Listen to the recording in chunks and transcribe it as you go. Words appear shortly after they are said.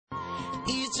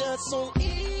It's just so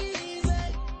easy.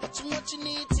 But you what you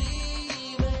need TV.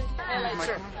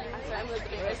 Sure. I'm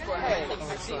looking at this for her.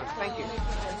 Thank you.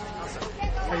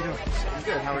 How you doing? I'm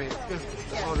good. How are you? Good.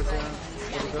 Just hold it down.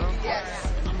 Hold it down? Yes.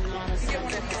 You get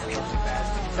one of these.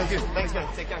 Thank you. Thanks,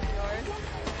 guys. Take care.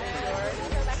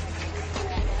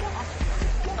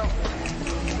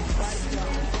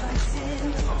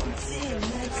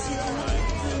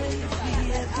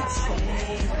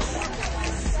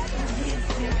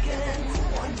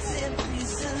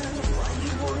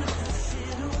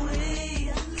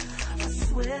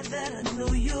 That I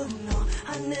know you know,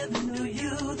 I never knew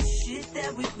you. The shit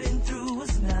that we've been through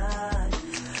was not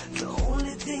the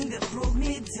only thing that broke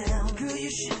me down. Girl, you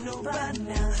should know by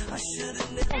now. I should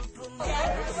have never put my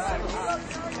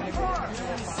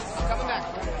Coming back.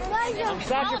 I'm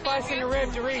sacrificing a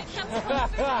rib to reach. I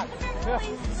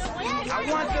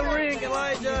want the ring,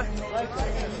 Elijah.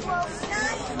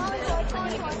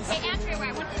 Hey, after where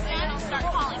I want this man, I'll start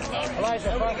calling.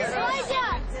 Elijah. Elijah!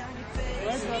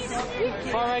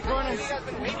 Far right corner. Elijah!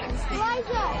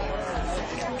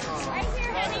 Right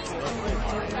here, honey.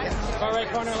 Far right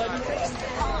corner, Elijah.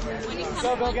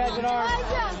 Go, guys, at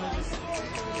arms.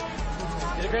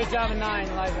 Did a great job in 9,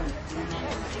 Elijah.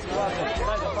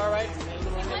 Elijah, far right.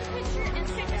 One picture and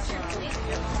signature, please.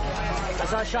 I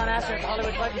saw Sean Astor at the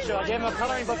Hollywood Legend Show. I gave him a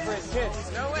coloring book for his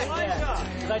kids. No way. Yeah,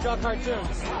 because I draw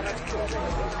cartoons. I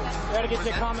tried to get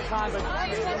you a Comic-Con, but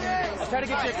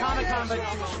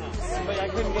I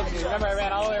couldn't get you. Remember, I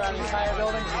ran all the way around the entire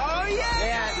building? Oh, yeah.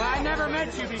 Yeah, but I never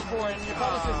met you before, and your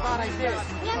publicist thought I did.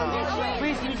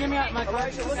 Please, can you give me my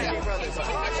collection? Picture, picture.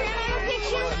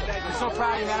 I'm so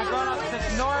proud of you, man. I've grown up since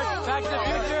North, Back to the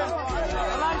Future.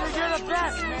 Elijah, you're the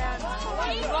best, man.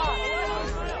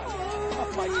 Oh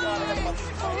my God, I got a bunch of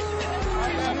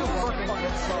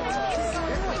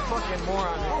fucking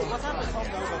moron.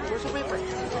 Where's the paper?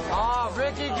 Oh,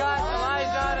 Ricky got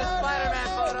Elijah on his Spider-Man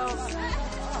photo.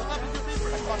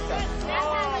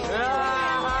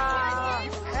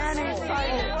 And he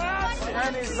signed it.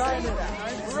 And he signed it.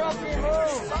 Rookie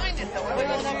move. Signed it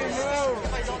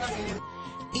though.